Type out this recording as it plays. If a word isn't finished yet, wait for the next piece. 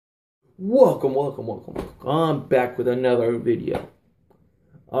Welcome. I'm back with another video.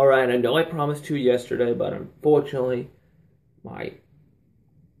 Alright, I know I promised to yesterday, but unfortunately, I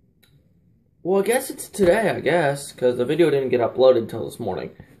guess it's today, because the video didn't get uploaded until this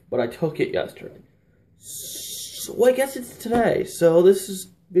morning, but I took it yesterday. So I guess it's today, so this is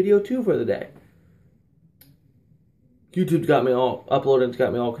video 2 for the day. YouTube's got me all, uploading's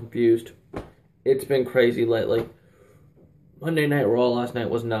got me all confused. It's been crazy lately. Monday Night Raw last night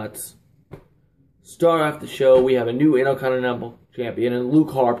was nuts. Start off the show, we have a new Intercontinental Champion in Luke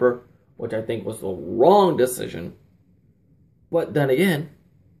Harper, which I think was the wrong decision. But then again,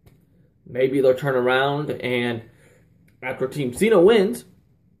 maybe they'll turn around and after Team Cena wins,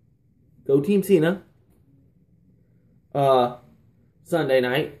 go Team Cena, Sunday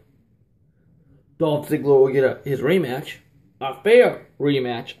night, Dolph Ziggler will get his rematch. A fair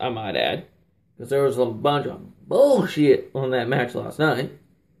rematch, I might add. Because there was a bunch of bullshit on that match last night.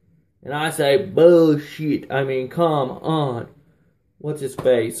 And I say bullshit. I mean, come on. What's his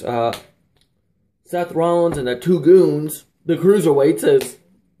face? Seth Rollins and the two goons, the cruiserweights,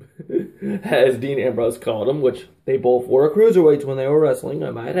 as Dean Ambrose called them, which they both were cruiserweights when they were wrestling,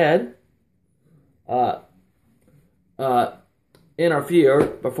 I might add.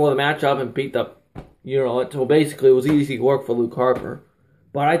 Interfered before the matchup and beat the, so basically it was easy work for Luke Harper.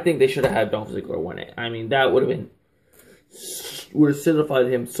 But I think they should have had Dolph Ziggler win it. I mean, that would have solidified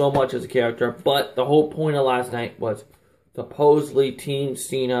him so much as a character. But the whole point of last night was supposedly Team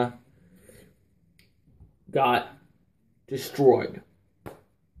Cena got destroyed.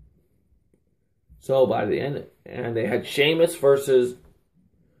 So by the end, and they had Sheamus versus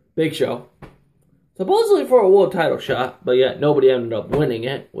Big Show. Supposedly for a world title shot, but yet nobody ended up winning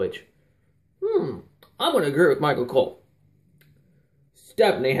it, which, I'm going to agree with Michael Cole.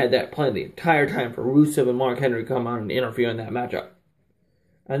 Stephanie had that planned the entire time for Rusev and Mark Henry to come out and interfere in that matchup.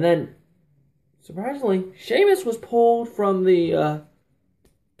 And then, surprisingly, Sheamus was pulled from the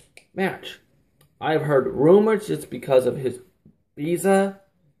match. I've heard rumors it's because of his visa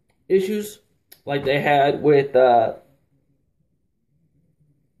issues, like they had with Bad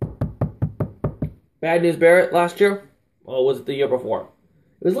News Barrett last year. Or was it the year before?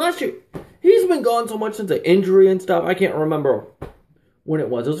 It was last year. He's been gone so much since the injury and stuff, I can't remember when it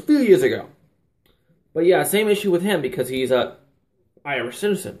was. It was a few years ago. But yeah, same issue with him because he's a Irish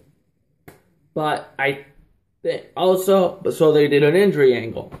citizen. But I think also, so they did an injury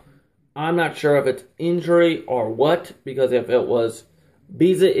angle. I'm not sure if it's injury or what, because if it was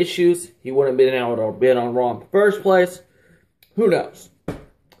visa issues, he wouldn't have been able to be on Raw in the first place. Who knows?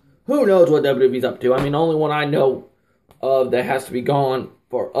 Who knows what WWE's up to? I mean, the only one I know of that has to be gone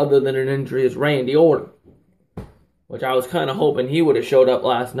for other than an injury is Randy Orton, which I was kind of hoping he would have showed up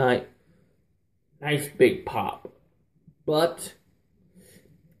last night. Nice big pop. But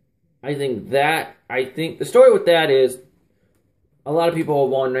I think the story with that is a lot of people are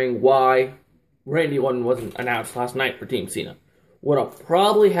wondering why Randy Orton wasn't announced last night for Team Cena. What'll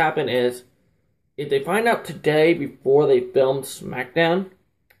probably happen is if they find out today before they filmed SmackDown.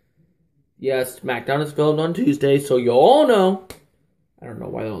 Yes, SmackDown is filmed on Tuesday, so you all know. I don't know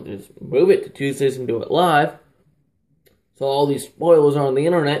why they'll just move it to Tuesdays and do it live. So all these spoilers are on the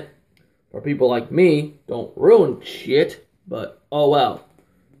internet for people like me. Don't ruin shit, but oh well.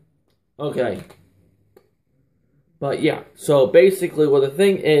 Okay. But yeah, so basically what the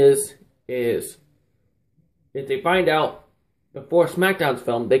thing is if they find out before SmackDown's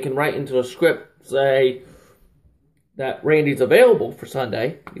filmed, they can write into the script, say that Randy's available for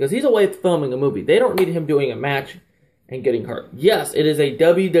Sunday, because he's away filming a movie. They don't need him doing a match and getting hurt. Yes, it is a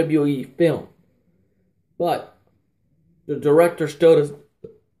WWE film, but the director still does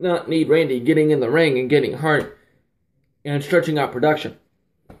not need Randy getting in the ring and getting hurt and stretching out production.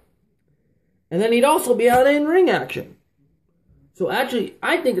 And then he'd also be out in ring action. So actually,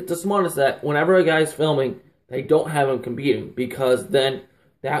 I think it's the smartest that whenever a guy's filming, they don't have him competing, because then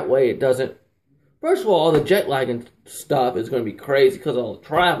that way it doesn't. First of all the jet lag and stuff is going to be crazy because of all the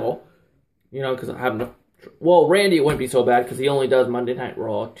travel. Because I have no. Well, Randy, it wouldn't be so bad because he only does Monday Night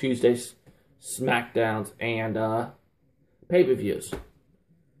Raw, Tuesdays, SmackDowns, and pay-per-views.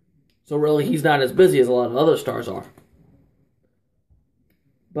 So really, he's not as busy as a lot of other stars are.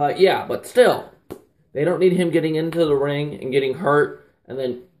 But yeah, but still, they don't need him getting into the ring and getting hurt and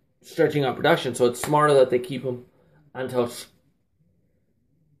then stretching out production. So it's smarter that they keep him until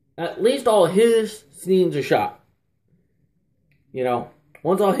at least all his scenes are shot.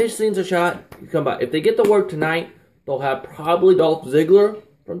 Once all his scenes are shot, you come back. If they get to work tonight, they'll have probably Dolph Ziggler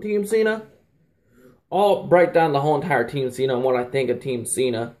from Team Cena. I'll break down the whole entire Team Cena and what I think of Team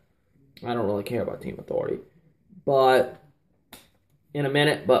Cena. I don't really care about Team Authority. But in a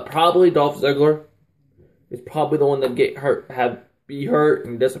minute, but probably Dolph Ziggler is probably the one that be hurt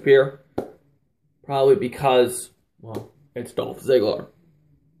and disappear. Probably because, well, it's Dolph Ziggler.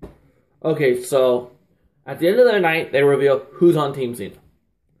 Okay, so at the end of the night, they reveal who's on Team Cena.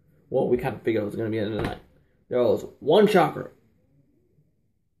 Well, we kind of figured it was going to be the end of the night. There was one shocker.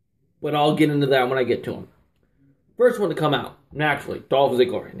 But I'll get into that when I get to him. First one to come out, naturally, Dolph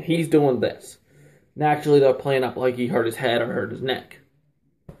Ziggler. And he's doing this. Naturally, they're playing up like he hurt his head or hurt his neck.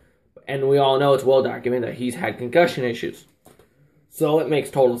 And we all know it's well documented that he's had concussion issues. So it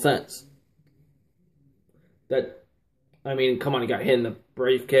makes total sense. Come on, he got hit in the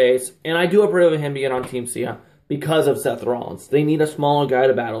briefcase. And I do approve of him being on Team Cena because of Seth Rollins. They need a smaller guy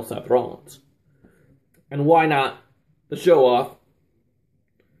to battle Seth Rollins. And why not the show-off?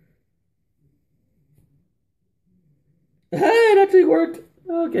 Hey, it actually worked.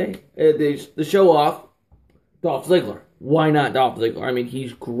 Okay. The show-off, Dolph Ziggler. Why not Dolph Ziggler? I mean,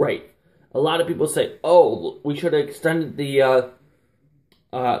 he's great. A lot of people say, oh, we should have extended the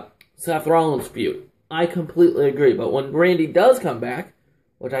Seth Rollins feud. I completely agree. But when Randy does come back,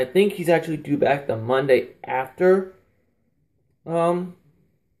 which I think he's actually due back the Monday after Survivor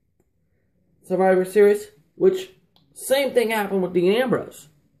Series, which same thing happened with Dean Ambrose.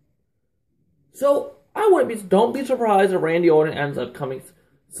 So don't be surprised if Randy Orton ends up coming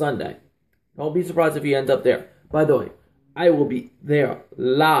Sunday. Don't be surprised if he ends up there. By the way, I will be there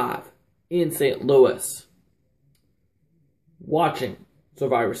live in St. Louis watching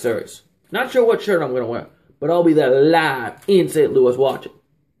Survivor Series. Not sure what shirt I'm going to wear, but I'll be there live in St. Louis watching.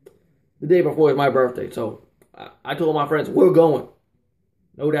 The day before is my birthday, so I told my friends, we're going.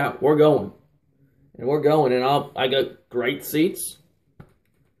 No doubt, we're going. And we're going, and I got great seats.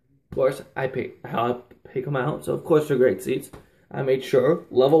 Of course, I pick them out, so of course they're great seats. I made sure,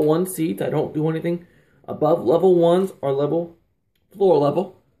 level 1 seats. I don't do anything above level 1s or floor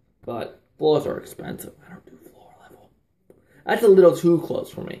level. But floors are expensive. I don't do floor level. That's a little too close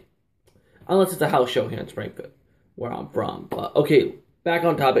for me. Unless it's a house show here in Springfield, where I'm from. But, okay, back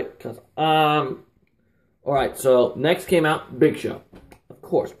on topic. Alright, so next came out Big Show. Of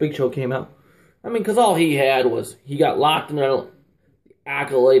course, Big Show came out. I mean, because all he had was, he got locked in the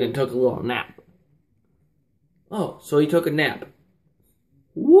Accolade and took a little nap. Oh, so he took a nap.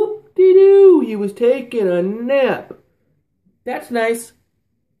 Whoop-de-doo, he was taking a nap. That's nice.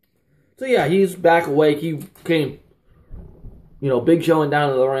 So yeah, he's back awake. He came, Big Show and down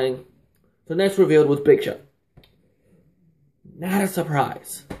to the ring. So next revealed was Big Show. Not a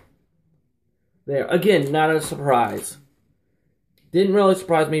surprise. There, again, not a surprise. Didn't really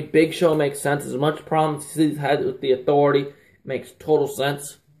surprise me. Big Show makes sense. As much problems he's had with the Authority, makes total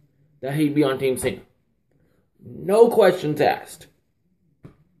sense that he'd be on Team Cena. No questions asked.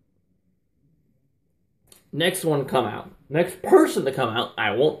 Next one to come out. Next person to come out,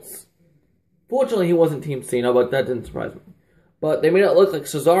 I won't. Fortunately, he wasn't Team Cena, but that didn't surprise me. But they made it look like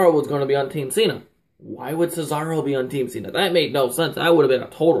Cesaro was going to be on Team Cena. Why would Cesaro be on Team Cena? That made no sense. That would have been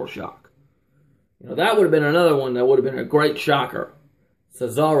a total shock. That would have been another one that would have been a great shocker.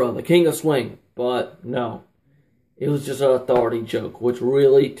 Cesaro, the King of Swing. But no. It was just an Authority joke, which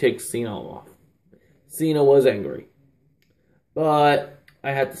really ticked Cena off. Cena was angry. But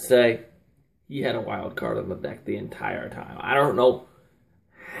I have to say, he had a wild card on the deck the entire time. I don't know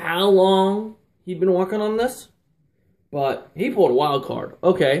how long he'd been working on this, but he pulled a wild card.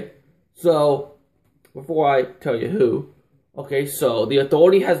 Okay, so before I tell you who, okay, so the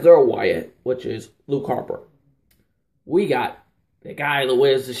Authority has their Wyatt, which is Luke Harper. We got the guy that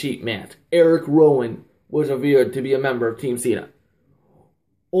wears the sheep mask. Eric Rowan was revealed to be a member of Team Cena.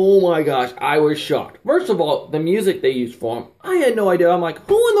 Oh my gosh, I was shocked. First of all, the music they used for him, I had no idea. I'm like,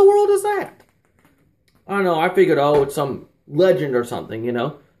 who in the world is that? I don't know, I figured, oh, it's some legend or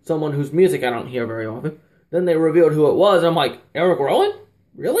something, someone whose music I don't hear very often. Then they revealed who it was, and I'm like, Eric Rowan?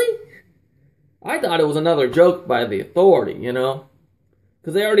 Really? I thought it was another joke by the Authority, because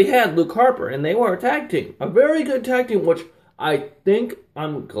they already had Luke Harper, and they were a tag team. A very good tag team, which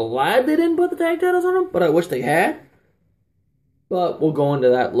I'm glad they didn't put the tag titles on them, but I wish they had. But we'll go into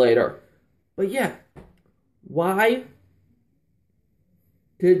that later. But yeah, why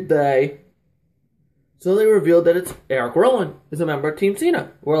did they... So they revealed that it's Eric Rowan is a member of Team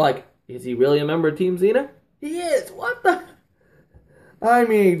Cena. We're like, is he really a member of Team Cena? He is. What the? I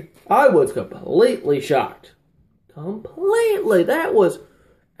mean, I was completely shocked. Completely. That was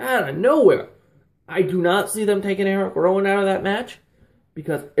out of nowhere. I do not see them taking Eric Rowan out of that match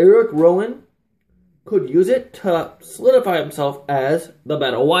because Eric Rowan could use it to solidify himself as the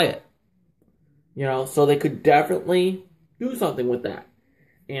better Wyatt. So they could definitely do something with that.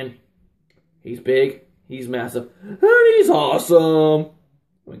 And he's big. He's massive. And he's awesome.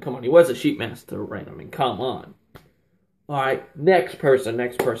 I mean, come on. He wears a sheep mask to the ring. I mean, come on. All right. Next person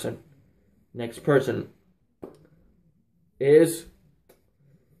is...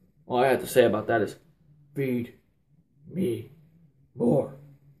 All I have to say about that is, feed me more.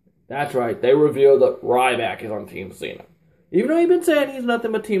 That's right. They revealed that Ryback is on Team Cena. Even though he's been saying he's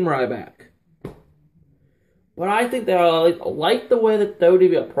nothing but Team Ryback. But I think they like the way that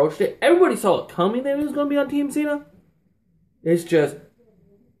WWE approached it. Everybody saw it coming that he was going to be on Team Cena. It's just...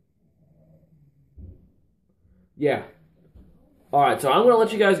 Yeah. Alright, so I'm going to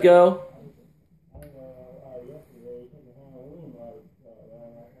let you guys go.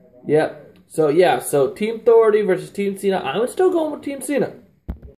 Yep. So Team Authority versus Team Cena. I'm still going with Team Cena.